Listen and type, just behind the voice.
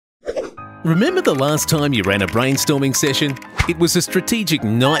Remember the last time you ran a brainstorming session? It was a strategic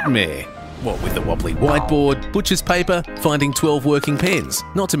nightmare. What with the wobbly whiteboard, butcher's paper, finding 12 working pens,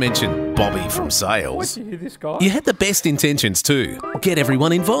 not to mention Bobby from sales. Did you hear this guy? You had the best intentions too. Get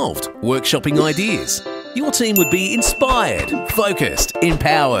everyone involved, workshopping ideas. Your team would be inspired, focused,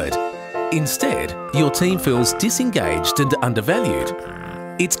 empowered. Instead, your team feels disengaged and undervalued.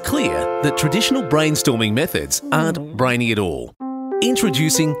 It's clear that traditional brainstorming methods aren't brainy at all.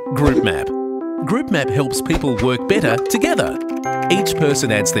 Introducing GroupMap. GroupMap helps people work better together. Each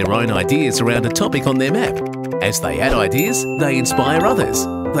person adds their own ideas around a topic on their map. As they add ideas, they inspire others.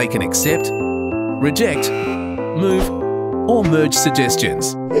 They can accept, reject, move, or merge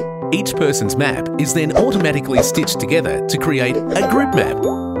suggestions. Each person's map is then automatically stitched together to create a group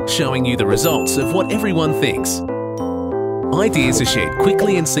map, showing you the results of what everyone thinks. Ideas are shared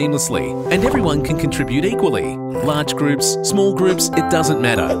quickly and seamlessly, and everyone can contribute equally. Large groups, small groups, it doesn't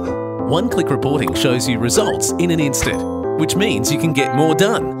matter. One-click reporting shows you results in an instant, which means you can get more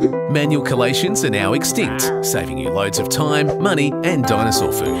done. Manual collations are now extinct, saving you loads of time, money, and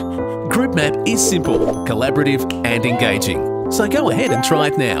dinosaur food. GroupMap is simple, collaborative, and engaging. So go ahead and try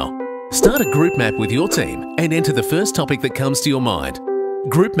it now. Start a group map with your team and enter the first topic that comes to your mind.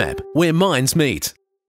 GroupMap, where minds meet.